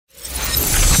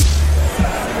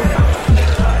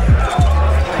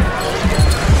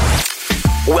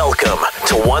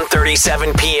to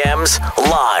 1:37 p.m.'s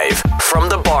Live from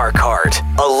the Bar Cart.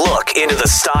 A look into the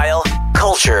style,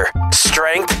 culture,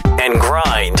 strength, and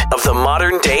grind of the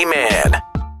modern day man.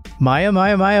 Maya,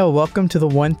 welcome to the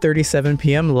 1:37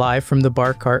 p.m. Live from the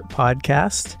Bar Cart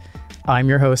podcast. I'm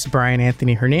your host, Brian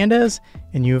Anthony Hernandez,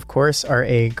 and you, of course, are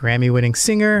a Grammy-winning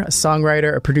singer, a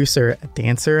songwriter, a producer, a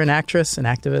dancer, an actress, an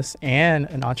activist, and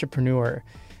an entrepreneur.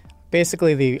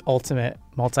 Basically the ultimate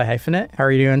multi-hyphenate. How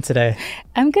are you doing today?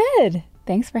 I'm good.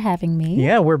 Thanks for having me.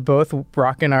 Yeah, we're both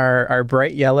rocking our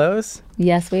bright yellows.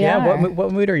 Yes, we are. Yeah,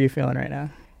 what mood are you feeling right now?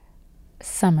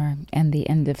 Summer and the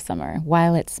end of summer.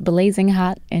 While it's blazing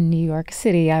hot in New York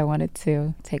City, I wanted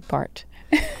to take part.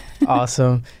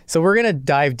 Awesome. So we're going to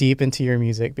dive deep into your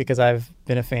music because I've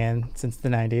been a fan since the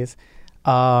 90s.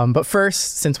 But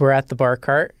first, since we're at the Bar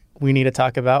Cart, we need to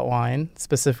talk about wine,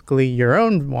 specifically your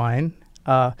own wine.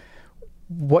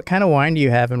 What kind of wine do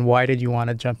you have, and why did you want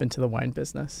to jump into the wine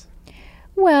business?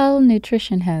 Well,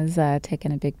 nutrition has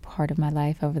taken a big part of my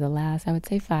life over the last, I would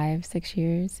say, 5-6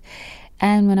 years.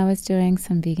 And when I was doing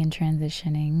some vegan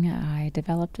transitioning, I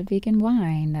developed a vegan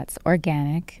wine that's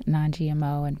organic,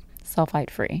 non-GMO, and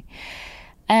sulfite-free.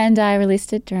 And I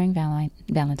released it during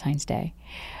Valentine's Day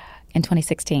in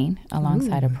 2016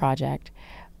 alongside a project.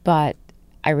 But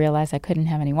I realized I couldn't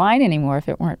have any wine anymore if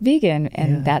it weren't vegan.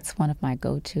 And that's one of my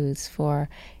go-tos for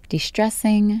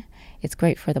de-stressing. It's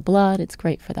great for the blood. It's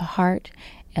great for the heart.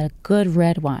 A good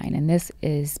red wine. And this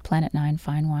is Planet 9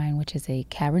 Fine Wine, which is a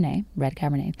Cabernet, red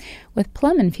Cabernet, with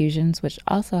plum infusions, which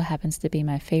also happens to be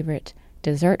my favorite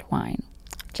dessert wine.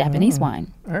 Japanese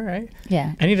wine. All right.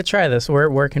 Yeah. I need to try this.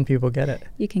 Where can people get it?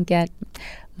 You can get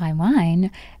my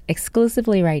wine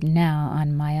exclusively right now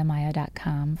on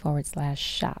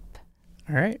mayamaya.com/shop.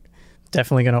 All right.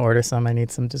 Definitely going to order some. I need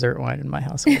some dessert wine in my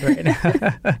household right now.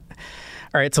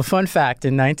 All right. So fun fact,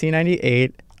 in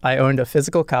 1998, I owned a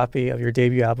physical copy of your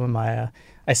debut album, Maya.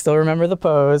 I still remember the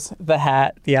pose, the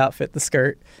hat, the outfit, the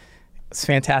skirt. It's a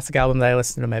fantastic album that I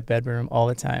listen to in my bedroom all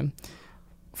the time.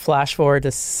 Flash forward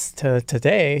to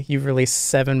today, you've released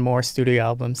 7 more studio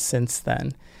albums since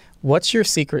then. What's your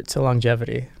secret to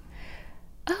longevity?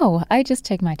 Oh, I just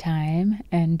take my time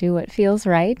and do what feels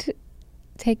right,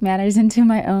 take matters into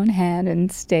my own hand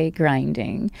and stay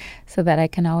grinding so that I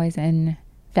can always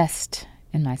invest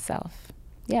in myself.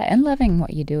 Yeah, and loving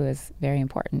what you do is very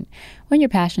important. When you're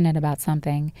passionate about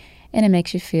something and it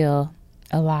makes you feel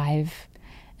alive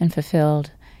and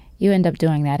fulfilled, you end up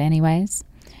doing that anyways.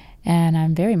 And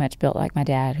I'm very much built like my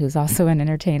dad, who's also an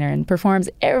entertainer and performs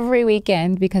every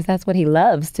weekend because that's what he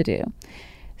loves to do.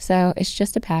 So it's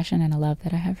just a passion and a love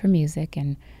that I have for music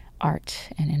and art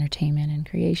and entertainment and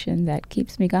creation that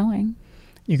keeps me going.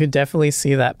 You could definitely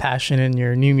see that passion in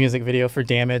your new music video for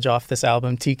Damage off this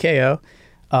album, TKO.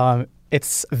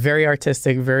 It's very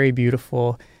artistic, very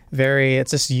beautiful,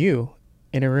 it's just you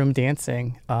in a room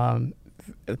dancing,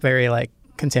 very like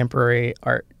contemporary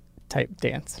art type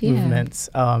dance movements.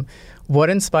 What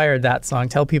inspired that song?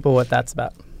 Tell people what that's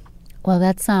about. Well,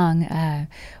 that song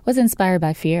was inspired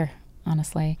by fear,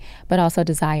 honestly, but also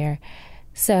desire.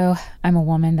 So I'm a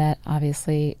woman that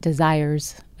obviously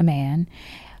desires a man,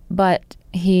 but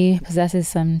he possesses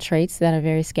some traits that are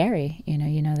very scary.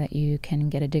 You know that you can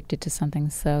get addicted to something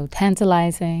so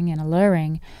tantalizing and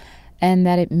alluring, and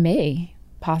that it may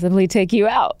possibly take you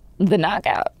out, the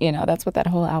knockout. That's what that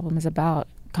whole album is about.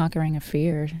 Conquering a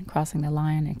fear, crossing the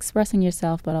line, expressing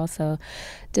yourself, but also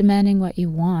demanding what you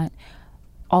want.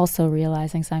 Also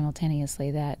realizing simultaneously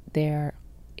that there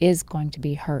is going to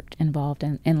be hurt involved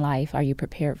in life. Are you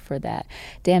prepared for that?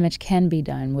 Damage can be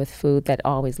done with food that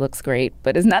always looks great,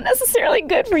 but is not necessarily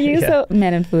good for you. Yeah. So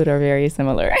men and food are very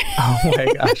similar. Oh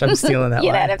my gosh, I'm stealing that You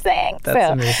line. know what I'm saying?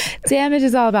 That's amazing. Damage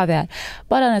is all about that.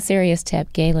 But on a serious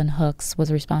tip, Galen Hooks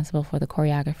was responsible for the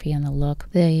choreography and the look,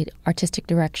 the artistic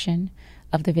direction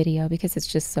of the video, because it's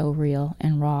just so real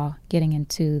and raw, getting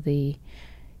into the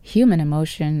human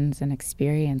emotions and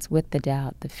experience with the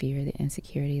doubt, the fear, the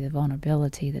insecurity, the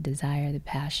vulnerability, the desire, the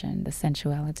passion, the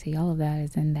sensuality. All of that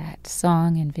is in that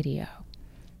song and video.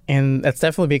 And that's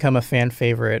definitely become a fan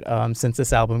favorite since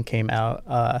this album came out.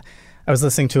 I was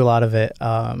listening to a lot of it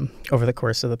over the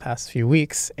course of the past few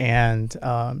weeks, and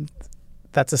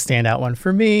that's a standout one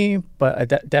for me.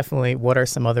 But definitely, what are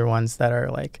some other ones that are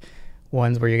like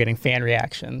ones where you're getting fan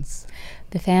reactions?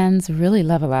 The fans really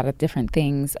love a lot of different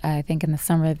things. I think in the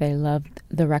summer they loved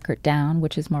the record Down,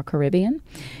 which is more Caribbean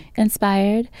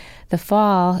inspired. The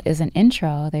fall is an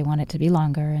intro. They want it to be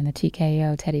longer. And the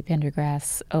TKO Teddy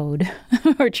Pendergrass ode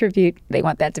or tribute, they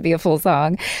want that to be a full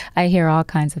song. I hear all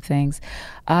kinds of things.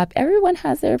 Everyone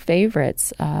has their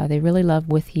favorites. They really love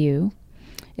With You.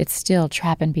 it's still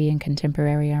trap and B and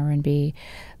contemporary R&B.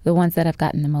 The ones that have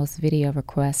gotten the most video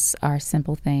requests are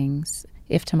Simple Things,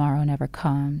 If Tomorrow Never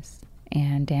Comes,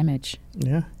 and Damage.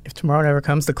 Yeah. If Tomorrow Never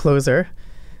Comes, the closer.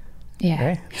 Yeah.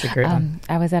 Okay. It's a great one.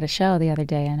 I was at a show the other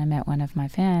day and I met one of my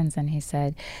fans and he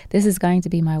said, "This is going to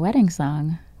be my wedding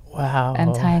song. Wow.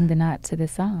 I'm tying the knot to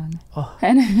this song." Oh.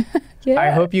 And yeah.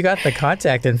 I hope you got the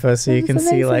contact info so you It can was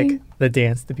see like amazing. the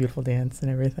dance, the beautiful dance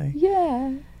and everything.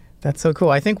 Yeah. That's so cool.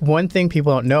 I think one thing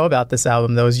people don't know about this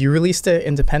album, though, is you released it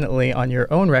independently on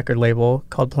your own record label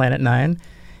called Planet Nine.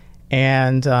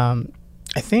 And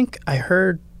I think I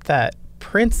heard that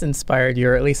Prince inspired you,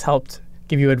 or at least helped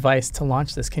give you advice to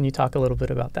launch this. Can you talk a little bit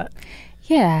about that?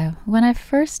 Yeah. When I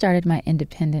first started my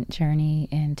independent journey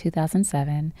in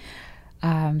 2007,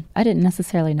 I didn't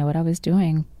necessarily know what I was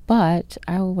doing, but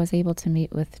I was able to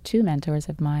meet with two mentors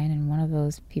of mine, and one of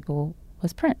those people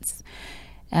was Prince.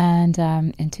 And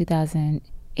in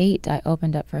 2008, I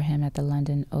opened up for him at the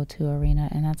London O2 Arena,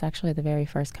 and that's actually the very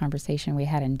first conversation we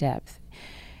had in depth,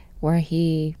 where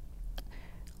he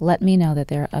let me know that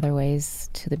there are other ways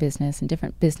to the business and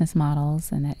different business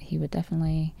models, and that he would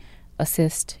definitely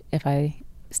assist if I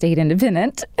stayed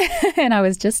independent. And I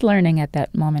was just learning at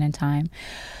that moment in time.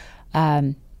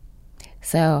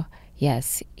 So,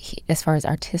 yes, as far as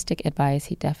artistic advice,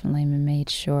 he definitely made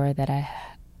sure that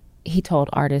he told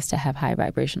artists to have high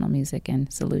vibrational music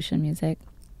and solution music,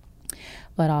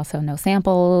 but also no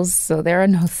samples. So there are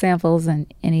no samples in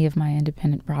any of my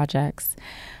independent projects.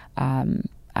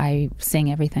 I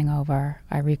sing everything over.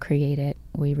 I recreate it.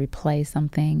 We replay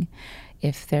something.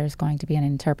 If there's going to be an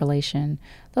interpolation,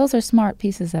 those are smart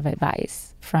pieces of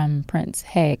advice from Prince.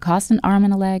 Hey, it costs an arm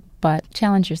and a leg, but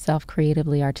challenge yourself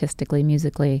creatively, artistically,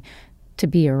 musically to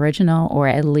be original, or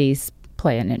at least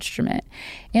play an instrument.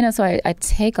 So I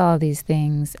take all these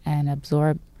things and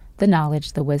absorb the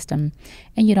knowledge, the wisdom,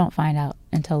 and you don't find out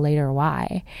until later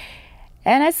why.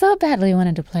 And I so badly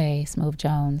wanted to play Smooth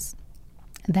Jones,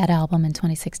 that album, in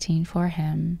 2016 for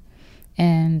him.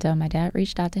 And my dad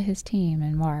reached out to his team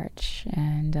in March,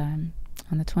 and on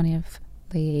the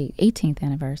 18th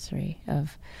anniversary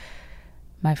of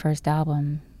my first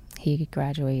album, he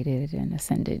graduated and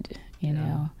ascended, you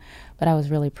know. But I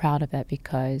was really proud of that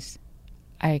because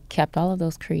I kept all of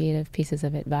those creative pieces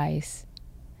of advice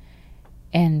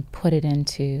and put it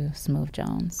into Smooth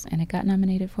Jones, and it got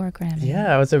nominated for a Grammy.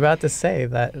 Yeah, I was about to say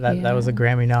that was a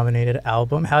Grammy-nominated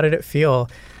album. How did it feel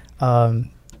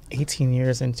 18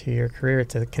 years into your career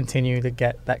to continue to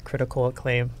get that critical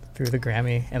acclaim through the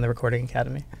Grammy and the Recording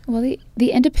Academy? Well,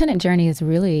 the independent journey is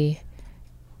really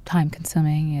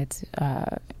time-consuming.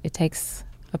 It takes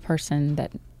a person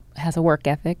that has a work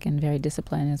ethic and very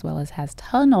disciplined, as well as has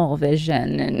tunnel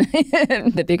vision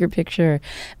and the bigger picture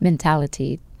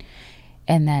mentality,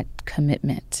 and that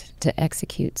commitment to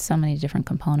execute so many different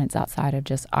components outside of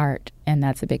just art. And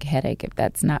that's a big headache if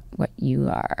that's not what you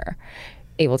are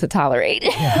able to tolerate.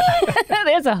 Yeah.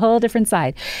 There's a whole different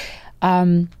side.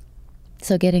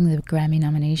 So getting the Grammy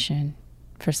nomination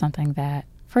for something that,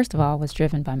 first of all, was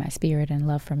driven by my spirit and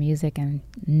love for music and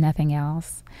nothing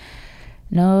else.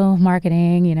 No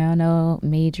marketing, no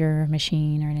major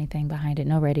machine or anything behind it.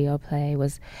 No radio play.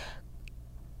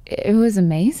 It was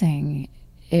amazing.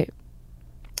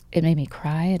 It made me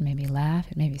cry, it made me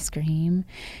laugh, it made me scream.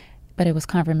 But it was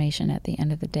confirmation at the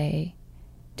end of the day.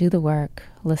 Do the work,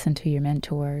 listen to your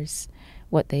mentors.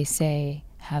 What they say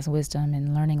has wisdom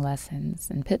and learning lessons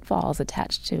and pitfalls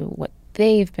attached to what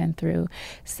they've been through.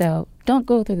 So don't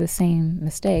go through the same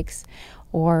mistakes,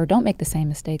 or don't make the same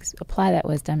mistakes. Apply that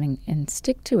wisdom and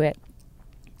stick to it,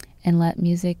 and let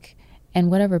music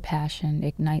and whatever passion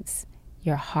ignites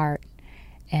your heart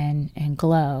and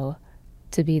glow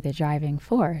to be the driving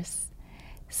force.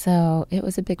 So it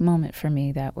was a big moment for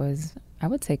me that was, I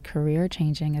would say, career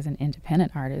changing as an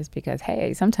independent artist, because,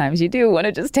 hey, sometimes you do want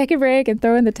to just take a break and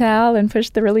throw in the towel and push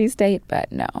the release date.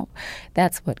 But no,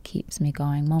 that's what keeps me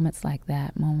going. Moments like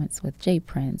that, moments with J.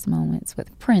 Prince, moments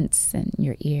with Prince in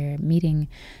your ear, meeting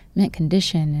Mint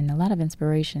Condition, and a lot of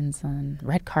inspirations on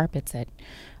red carpets at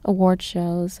award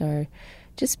shows, or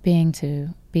just being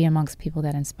amongst people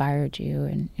that inspired you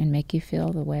and make you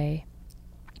feel the way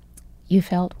you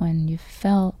felt when you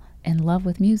fell in love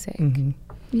with music. Mm-hmm.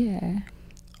 Yeah.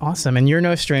 Awesome. And you're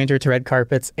no stranger to red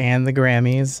carpets and the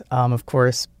Grammys. Of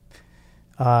course,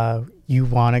 you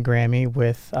won a Grammy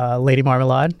with Lady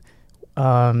Marmalade.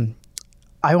 I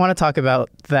want to talk about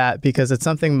that because it's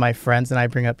something my friends and I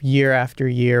bring up year after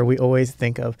year. We always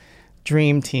think of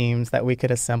dream teams that we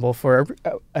could assemble for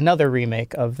another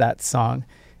remake of that song.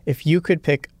 If you could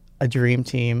pick a dream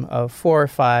team of 4 or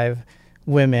 5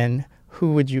 women,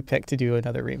 who would you pick to do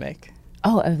another remake?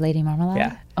 Oh, of Lady Marmalade?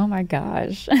 Yeah. Oh my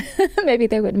gosh. Maybe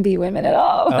they wouldn't be women at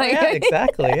all. Oh, yeah,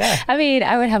 exactly. Yeah. I mean,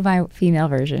 I would have my female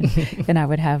version and I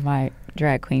would have my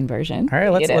drag queen version. All right,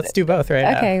 let's do both right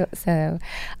now. Okay, so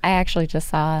I actually just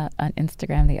saw on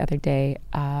Instagram the other day,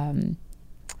 oh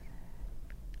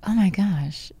my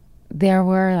gosh, there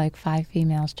were like 5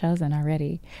 females chosen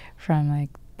already from like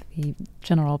the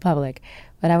general public.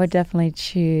 But I would definitely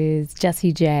choose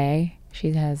Jessie J.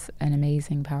 She has an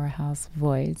amazing powerhouse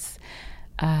voice.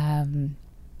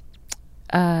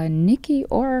 Nicki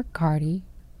or Cardi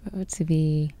to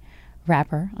be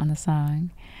rapper on the song.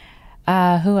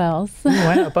 Who else?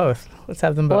 Why not both? Let's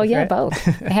have them both. Well, yeah, right? both.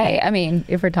 Hey, I mean,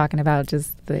 if we're talking about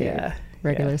just the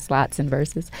regular slots and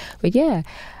verses. But yeah,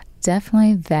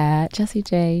 definitely that. Jessie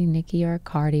J, Nicki or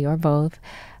Cardi or both.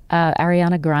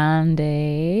 Ariana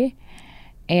Grande.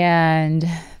 And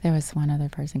there was one other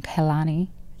person, Kehlani.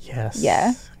 Yes.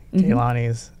 Yeah. Kehlani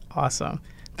is awesome.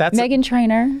 That's Meghan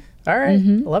Trainor. all right. I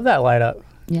love that lineup.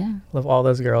 Yeah. Love all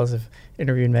those girls. I've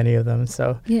interviewed many of them.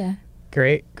 So Yeah.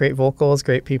 great vocals,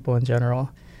 great people in general.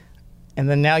 And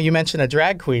then now you mentioned a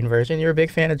drag queen version. You're a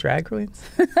big fan of drag queens?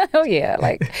 Oh, yeah,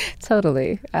 like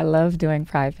totally. I love doing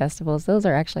Pride festivals. Those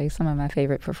are actually some of my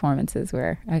favorite performances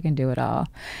where I can do it all.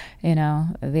 You know,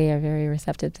 they are very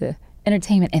receptive to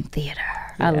entertainment and theater.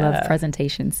 I love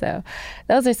presentations. So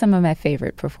those are some of my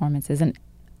favorite performances and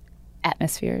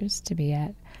atmospheres to be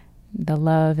at. The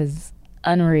love is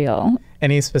unreal.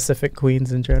 Any specific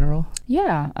queens in general?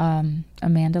 Yeah,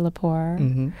 Amanda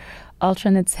Lepore,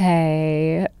 Ultra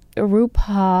Nate,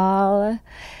 RuPaul.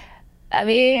 I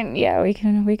mean, yeah, we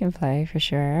can play for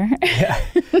sure. Yeah,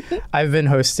 I've been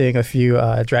hosting a few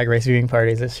drag race viewing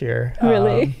parties this year.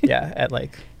 Really? Yeah, at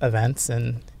like events,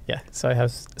 and yeah, so I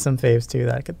have some faves too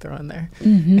that I could throw in there.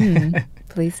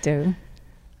 Please do.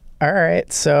 All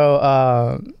right,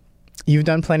 so you've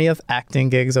done plenty of acting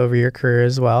gigs over your career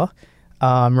as well.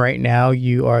 Right now,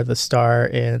 you are the star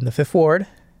in The Fifth Ward.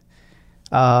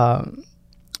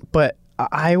 But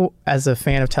I, as a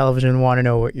fan of television, want to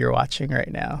know what you're watching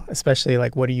right now, especially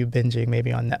like what are you binging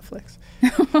maybe on Netflix?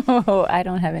 Oh, I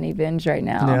don't have any binge right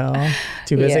now. No,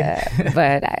 too busy? Yeah,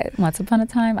 but once upon a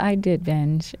time, I did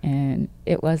binge, and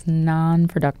it was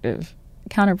non-productive,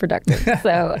 counterproductive.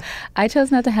 So I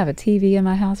chose not to have a TV in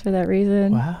my house for that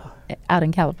reason. Wow. Out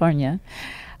in California.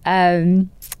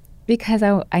 Because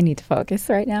I need to focus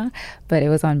right now. But it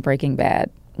was on Breaking Bad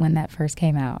when that first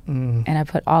came out. And I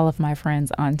put all of my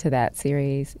friends onto that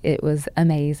series. It was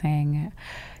amazing.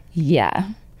 Yeah.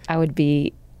 I would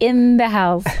be in the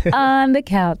house, on the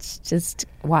couch, just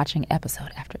watching episode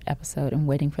after episode and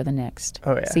waiting for the next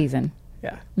season.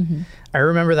 Yeah. I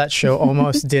remember that show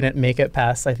almost didn't make it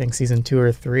past, I think, season 2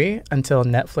 or 3 until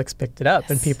Netflix picked it up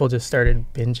and people just started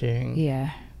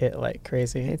binging it like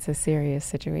crazy. It's a serious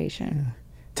situation. Yeah.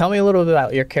 Tell me a little bit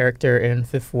about your character in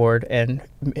Fifth Ward and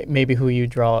maybe who you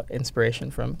draw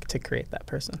inspiration from to create that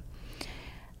person.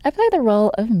 I play the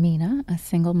role of Mina, a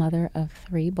single mother of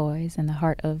 3 boys in the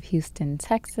heart of Houston,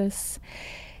 Texas,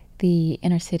 the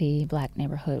inner city black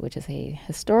neighborhood, which is a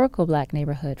historical black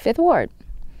neighborhood, Fifth Ward.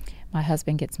 My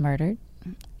husband gets murdered,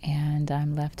 and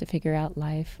I'm left to figure out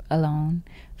life alone,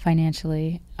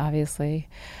 financially, obviously,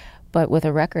 but with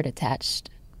a record attached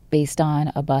based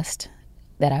on a bust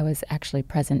that I was actually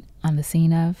present on the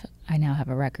scene of. I now have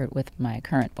a record with my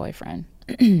current boyfriend.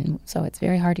 So it's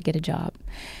very hard to get a job.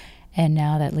 And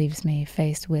now that leaves me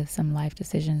faced with some life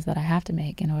decisions that I have to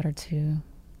make in order to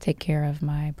take care of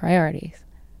my priorities,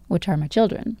 which are my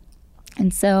children.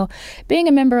 And so being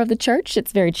a member of the church,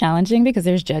 it's very challenging because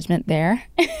there's judgment there.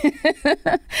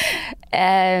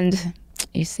 And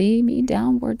you see me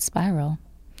downward spiral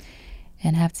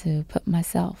and have to put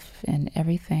myself and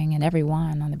everything and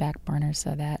everyone on the back burner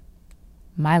so that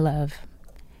my love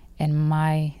and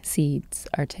my seeds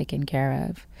are taken care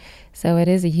of. So it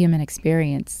is a human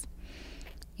experience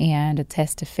and a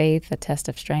test of faith, a test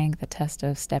of strength, a test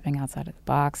of stepping outside of the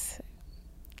box.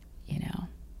 You know,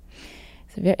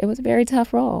 it was a very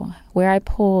tough role where I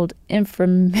pulled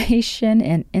information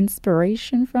and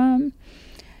inspiration from,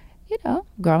 you know,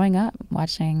 growing up,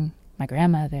 watching my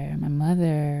grandmother, my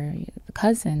mother, the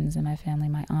cousins in my family,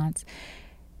 my aunts,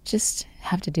 just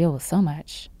have to deal with so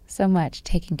much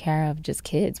taking care of just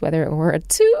kids, whether it were a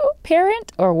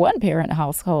 2-parent or 1-parent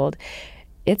household.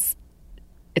 It's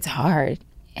hard,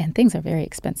 and things are very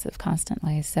expensive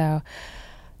constantly. So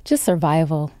just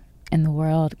survival in the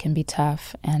world can be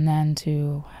tough, and then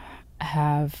to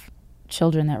have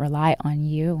children that rely on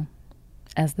you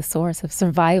as the source of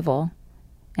survival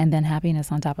and then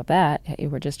happiness on top of that, you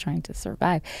were just trying to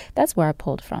survive. That's where I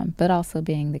pulled from, but also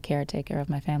being the caretaker of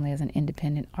my family as an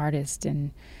independent artist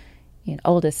and, you know,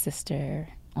 oldest sister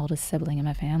oldest sibling in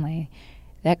my family,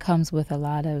 that comes with a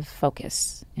lot of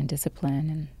focus and discipline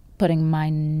and putting my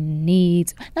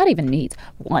needs, not even needs,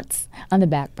 wants, on the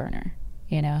back burner,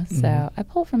 you know? So I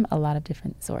pull from a lot of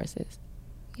different sources.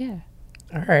 Yeah.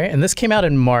 All right. And this came out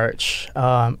in March.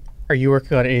 Are you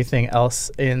working on anything else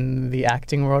in the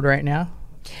acting world right now?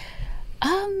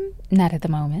 Not at the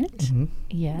moment.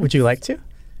 Yes. Would you like to?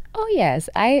 Oh, yes.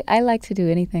 I like to do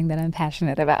anything that I'm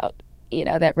passionate about, you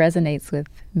know, that resonates with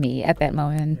me at that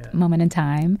moment in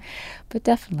time. But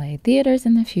definitely, theater's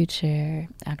in the future.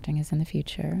 Acting is in the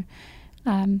future.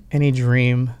 Any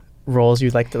dream roles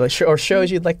you'd like to, or shows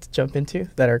you'd like to jump into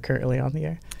that are currently on the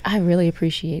air? I really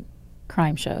appreciate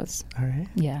crime shows. All right.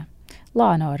 Yeah.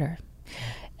 Law and Order.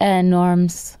 And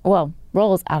norms, well,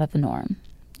 roles out of the norm,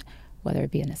 whether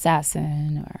it be an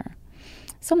assassin or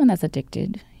someone that's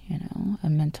addicted, you know, a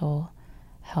mental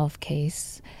health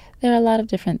case. There are a lot of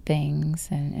different things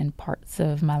and parts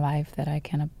of my life that I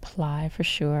can apply for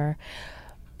sure.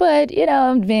 But, you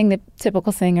know, being the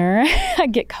typical singer, I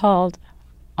get called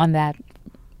on that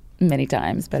many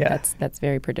times, but that's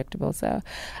very predictable. So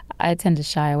I tend to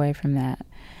shy away from that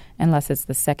unless it's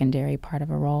the secondary part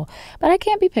of a role. But I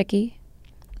can't be picky.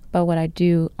 But what I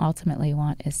do ultimately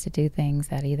want is to do things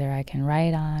that either I can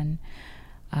write on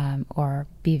or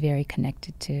be very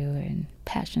connected to and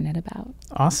passionate about.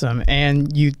 Awesome.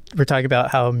 And you were talking about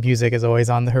how music is always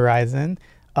on the horizon.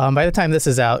 By the time this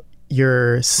is out,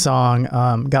 your song,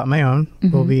 Got My Own,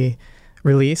 will be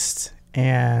released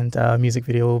and a music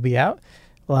video will be out.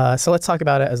 So let's talk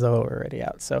about it as though we're already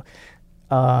out. So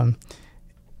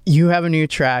you have a new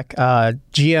track,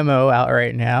 GMO, out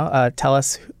right now. Tell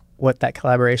us what that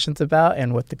collaboration's about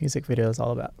and what the music video is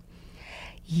all about.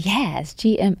 Yes,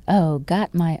 GMO,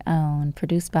 Got My Own,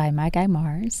 produced by My Guy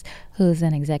Mars, who's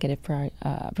an executive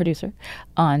producer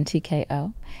on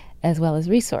TKO, as well as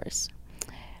Resource,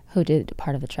 who did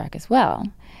part of the track as well.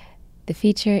 The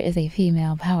feature is a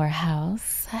female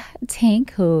powerhouse,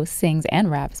 Tink, who sings and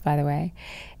raps, by the way.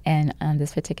 And on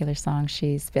this particular song,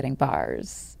 she's spitting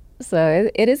bars.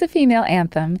 So it is a female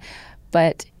anthem,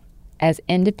 but as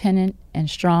independent and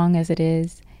strong as it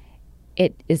is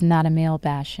not a male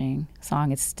bashing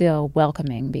song. It's still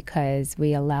welcoming because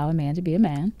we allow a man to be a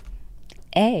man.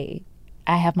 I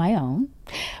have my own,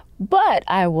 but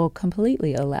I will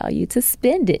completely allow you to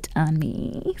spend it on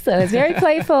me. So it's very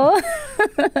playful.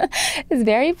 It's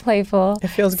very playful. It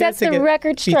feels good to the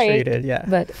record straight. Treated, yeah.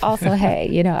 But also, hey,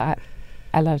 you know,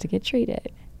 I love to get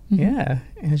treated. Yeah,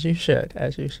 as you should,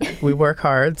 as you should. We work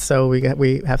hard, so we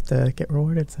have to get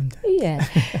rewarded sometimes. Yeah.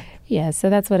 Yeah, so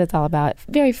that's what it's all about.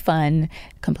 Very fun,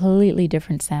 completely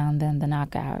different sound than the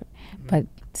Knockout, but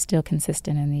still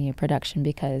consistent in the production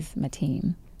because my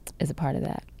team is a part of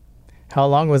that. How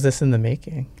long was this in the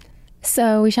making?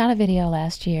 So we shot a video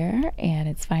last year, and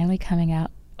it's finally coming out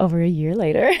over a year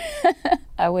later.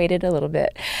 I waited a little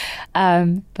bit,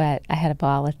 but I had a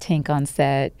ball of Tink on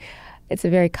set. It's a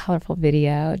very colorful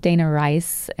video. Dana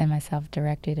Rice and myself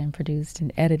directed and produced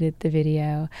and edited the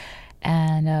video.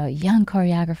 And a young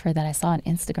choreographer that I saw on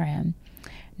Instagram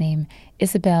named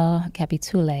Isabel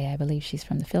Capitule. I believe she's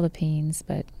from the Philippines,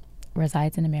 but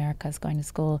resides in America, is going to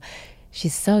school.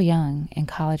 She's so young, in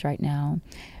college right now.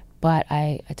 But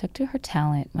I took to her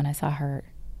talent when I saw her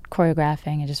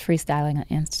choreographing and just freestyling on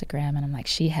Instagram. And I'm like,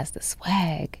 she has the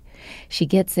swag. She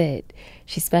gets it.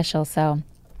 She's special. So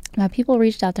my people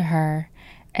reached out to her,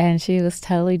 and she was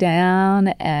totally down,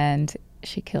 and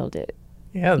she killed it.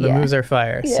 Yeah, the moves are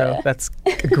fire. Yeah. So that's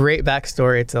a great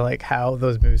backstory to like how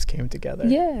those moves came together.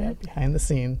 Yeah. Behind the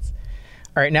scenes.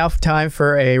 All right, now time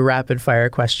for a rapid fire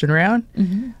question round.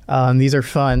 These are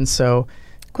fun. So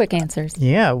quick answers.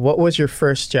 Yeah. What was your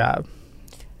first job?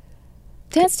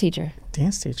 Dance teacher.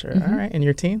 Dance teacher. All right. And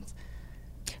your teens?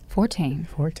 14.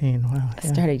 14. Wow. I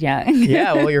started young.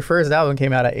 Yeah. Well, your first album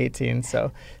came out at 18.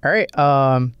 So, all right.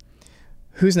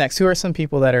 Who's next? Who are some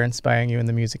people that are inspiring you in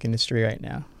the music industry right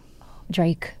now?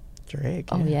 Drake. Yeah.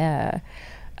 Oh, yeah.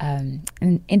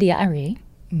 And India Arie.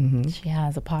 She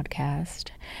has a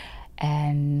podcast,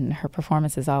 and her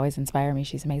performances always inspire me.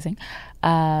 She's amazing.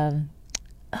 A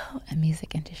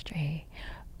music industry.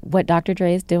 What Dr.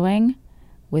 Dre is doing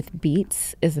with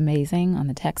beats is amazing on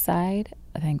the tech side.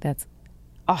 I think that's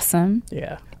awesome.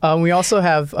 Yeah. We also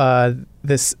have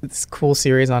this cool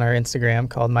series on our Instagram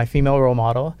called My Female Role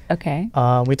Model. Okay.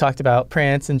 We talked about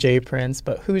Prince and Jay Prince,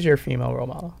 but who's your female role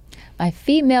model? My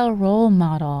female role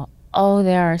model. Oh,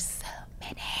 there are so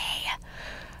many.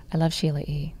 I love Sheila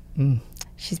E.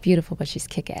 She's beautiful, but she's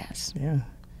kick-ass. Yeah.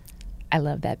 I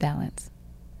love that balance.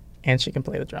 And she can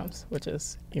play the drums, which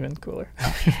is even cooler.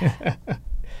 Oh, yeah.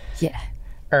 Yeah.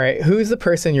 All right. Who's the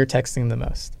person you're texting the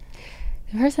most?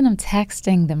 The person I'm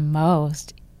texting the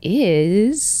most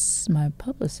is my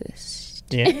publicist.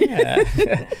 Yeah.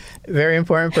 Very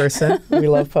important person. We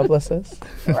love publicists.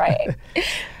 Right.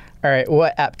 All right.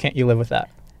 What app can't you live without?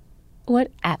 What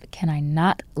app can I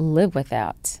not live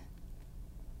without?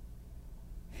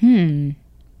 I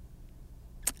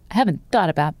haven't thought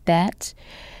about that.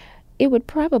 It would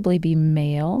probably be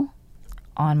mail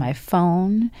on my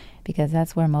phone, because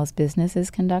that's where most business is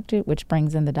conducted, which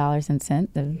brings in the dollars and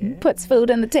cents and puts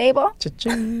food on the table.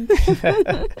 Cha-ching.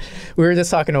 We were just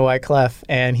talking to Wyclef,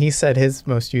 and he said his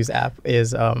most used app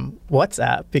is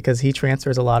WhatsApp, because he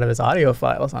transfers a lot of his audio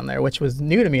files on there, which was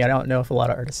new to me. I don't know if a lot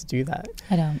of artists do that.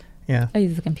 I don't. Yeah. I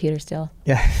use the computer still.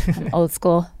 Yeah. I'm old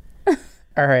school.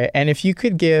 All right. And if you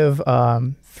could give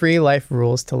 3 life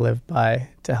rules to live by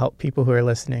to help people who are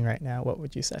listening right now, what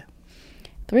would you say?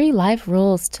 3 life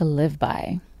rules to live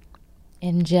by.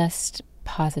 Ingest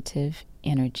positive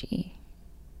energy.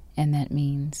 And that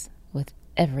means with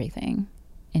everything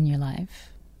in your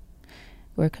life.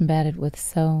 We're combated with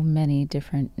so many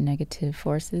different negative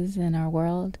forces in our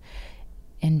world.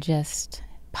 Ingest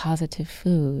positive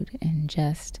food,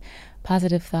 ingest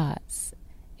positive thoughts,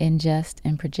 ingest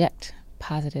and project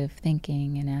positive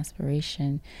thinking and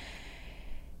aspiration,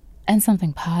 and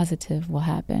something positive will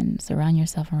happen. Surround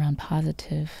yourself around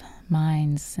positive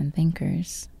minds and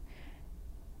thinkers.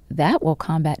 That will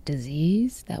combat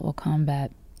disease, that will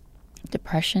combat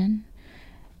depression,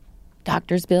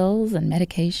 doctor's bills and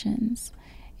medications.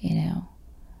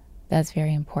 That's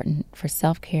very important for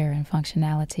self-care and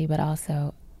functionality, but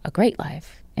also a great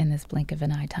life in this blink of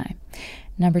an eye time.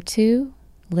 Number 2,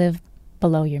 live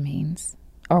below your means,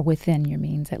 or within your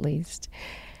means at least,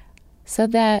 so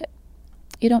that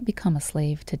you don't become a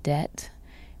slave to debt,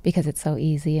 because it's so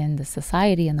easy in the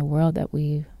society and the world that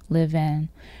we live in,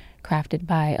 crafted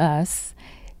by us.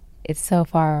 It's so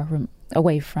far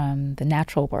away from the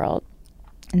natural world.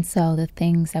 And so the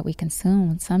things that we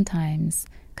consume sometimes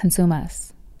consume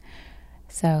us.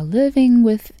 So living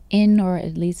within, or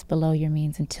at least below your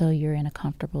means until you're in a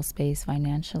comfortable space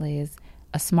financially, is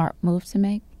a smart move to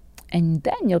make. And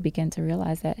then you'll begin to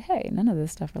realize that, hey, none of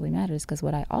this stuff really matters, because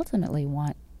what I ultimately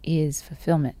want is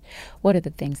fulfillment. What are the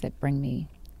things that bring me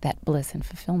that bliss and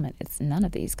fulfillment? It's none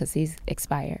of these, because these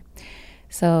expire.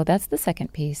 So that's the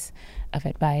second piece of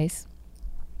advice.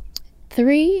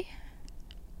 3,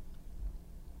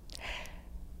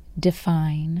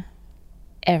 define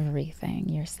everything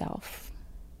yourself.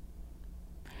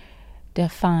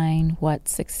 Define what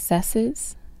success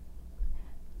is,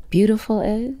 beautiful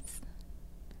is,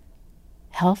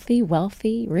 healthy,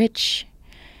 wealthy, rich.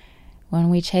 When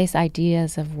we chase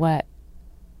ideas of what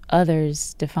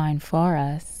others define for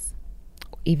us,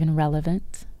 even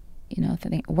relevant,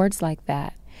 words like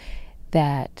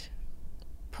that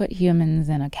put humans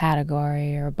in a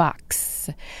category or a box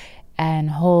and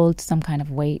hold some kind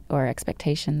of weight or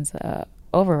expectations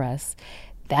over us,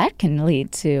 that can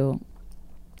lead to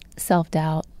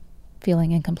self-doubt,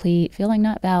 feeling incomplete, feeling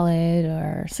not valid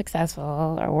or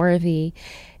successful or worthy,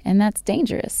 and that's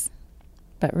dangerous.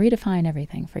 But redefine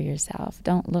everything for yourself.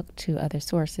 Don't look to other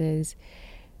sources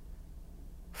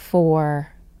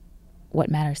for what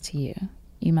matters to you.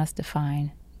 You must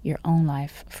define your own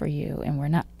life for you, and we're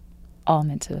not all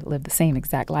meant to live the same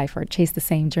exact life or chase the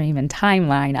same dream and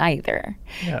timeline either.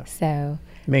 Yeah. So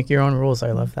make your own rules.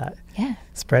 I love that. Yeah.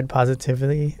 Spread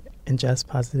positivity, ingest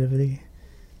positivity.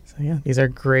 So yeah, these are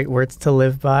great words to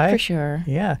live by. For sure.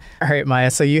 Yeah. All right,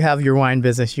 Maya. So you have your wine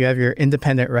business, you have your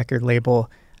independent record label.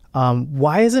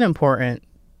 Why is it important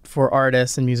for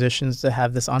artists and musicians to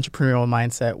have this entrepreneurial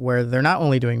mindset where they're not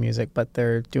only doing music, but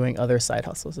they're doing other side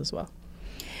hustles as well?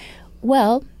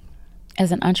 Well,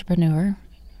 as an entrepreneur,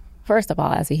 first of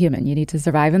all, as a human, you need to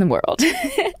survive in the world.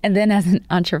 And then as an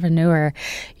entrepreneur,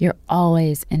 you're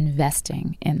always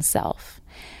investing in self.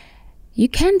 You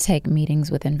can take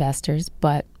meetings with investors,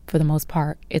 but for the most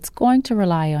part, it's going to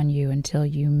rely on you until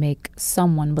you make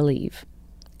someone believe.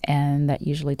 And that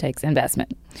usually takes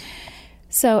investment.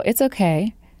 So it's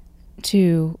okay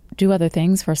to do other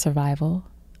things for survival.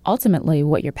 Ultimately,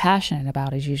 what you're passionate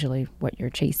about is usually what you're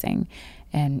chasing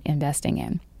and investing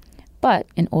in. But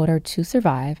in order to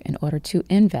survive, in order to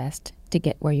invest to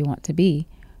get where you want to be,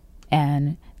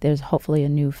 and there's hopefully a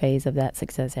new phase of that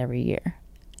success every year,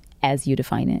 as you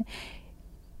define it,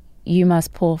 you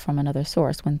must pull from another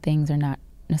source when things are not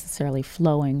necessarily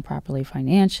flowing properly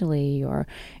financially or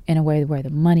in a way where the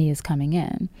money is coming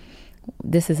in.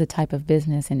 This is a type of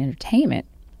business and entertainment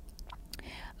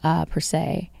per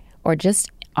se, or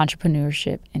just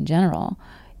entrepreneurship in general.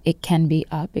 It can be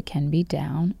up, it can be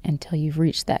down until you've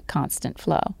reached that constant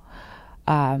flow.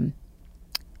 And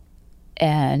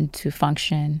to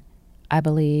function, I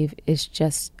believe it's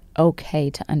just okay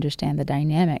to understand the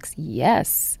dynamics.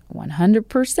 Yes,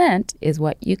 100% is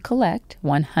what you collect.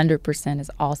 100% is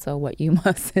also what you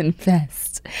must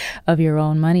invest of your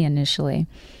own money initially.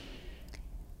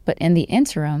 But in the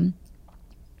interim,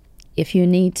 if you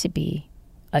need to be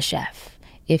a chef,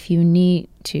 if you need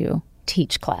to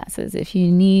teach classes, if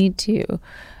you need to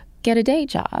get a day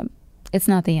job, it's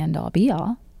not the end all be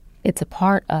all. It's a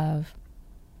part of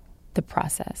the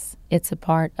process. It's a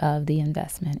part of the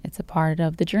investment. It's a part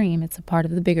of the dream. It's a part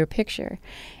of the bigger picture.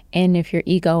 And if your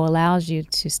ego allows you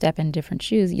to step in different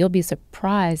shoes, you'll be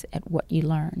surprised at what you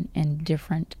learn in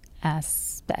different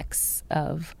aspects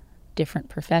of different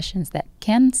professions that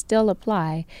can still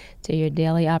apply to your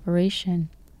daily operation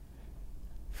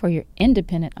for your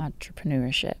independent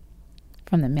entrepreneurship,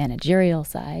 from the managerial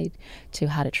side to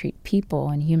how to treat people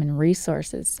and human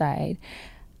resources side,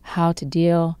 how to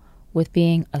deal with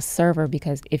being a server,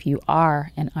 because if you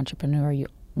are an entrepreneur, you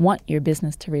want your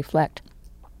business to reflect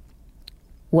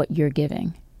what you're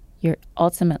giving. You're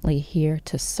ultimately here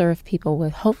to serve people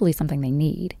with hopefully something they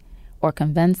need, or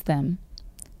convince them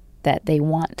that they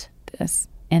want this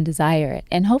and desire it,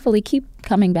 and hopefully keep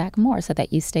coming back more so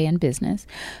that you stay in business,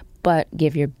 but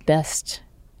give your best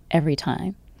every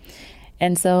time.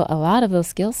 And so a lot of those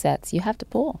skill sets you have to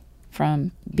pull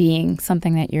from being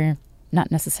something that you're not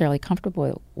necessarily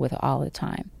comfortable with all the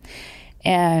time.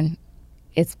 And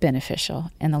it's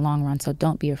beneficial in the long run, so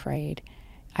don't be afraid.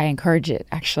 I encourage it,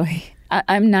 actually.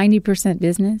 I'm 90%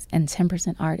 business and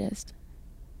 10% artist.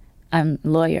 I'm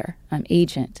lawyer, I'm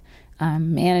agent,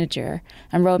 I'm manager,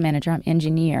 I'm road manager, I'm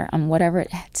engineer, I'm whatever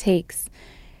it takes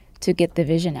to get the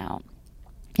vision out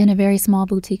in a very small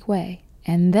boutique way.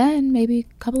 And then maybe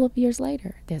a couple of years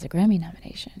later, there's a Grammy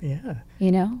nomination. Yeah.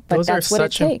 You know? But those that's are what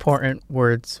such it takes. Important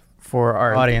words for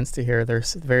our audience to hear. They're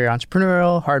very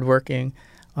entrepreneurial, hardworking,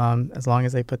 as long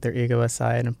as they put their ego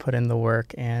aside and put in the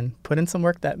work, and put in some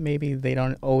work that maybe they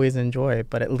don't always enjoy,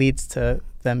 but it leads to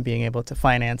them being able to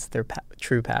finance their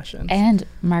true passions. And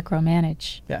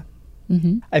micromanage. Yeah.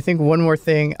 Mm-hmm. I think one more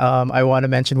thing I want to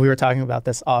mention, we were talking about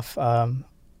this off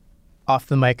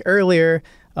the mic earlier.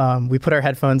 We put our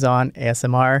headphones on,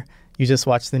 ASMR. You just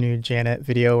watched the new Janet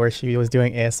video where she was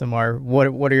doing ASMR.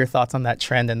 What are your thoughts on that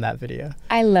trend in that video?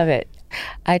 I love it.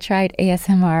 I tried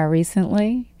ASMR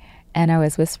recently, and I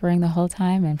was whispering the whole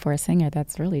time. And for a singer,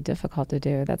 that's really difficult to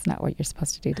do. That's not what you're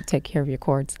supposed to do to take care of your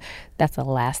cords. That's the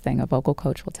last thing a vocal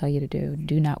coach will tell you to do.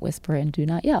 Do not whisper and do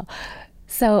not yell.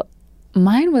 So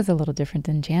mine was a little different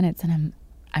than Janet's, and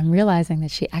I'm realizing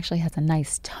that she actually has a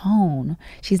nice tone.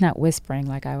 She's not whispering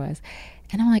like I was.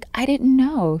 And I'm like, I didn't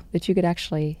know that you could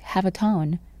actually have a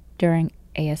tone during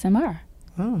ASMR.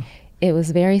 Oh. It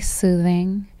was very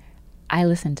soothing. I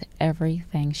listened to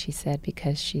everything she said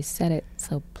because she said it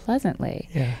so pleasantly.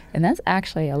 Yeah. And that's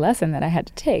actually a lesson that I had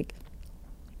to take.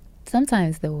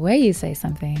 Sometimes the way you say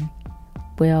something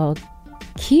will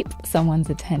keep someone's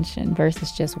attention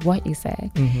versus just what you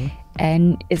say. Mm-hmm.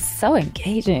 And it's so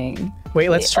engaging. Wait,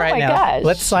 let's try Oh it my now. gosh.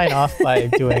 Let's sign off by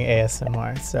doing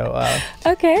ASMR. So,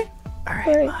 Okay. all right,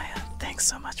 Great. Maya, thanks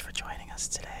so much for joining us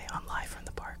today on Live from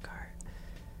the Bar Cart.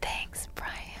 Thanks,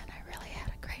 Brian. I really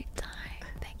had a great time.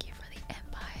 Thank you for the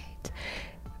invite.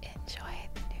 Enjoy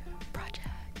the new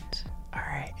project. All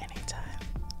right,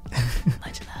 anytime.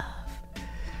 Much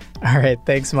love. All right,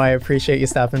 thanks, Maya. Appreciate you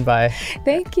stopping by.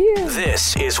 Thank you.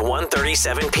 This is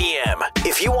 1:37 p.m.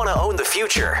 If you want to own the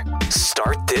future,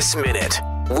 start this minute.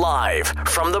 Live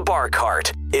from the Bar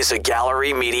Cart is a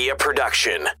Gallery Media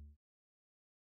production.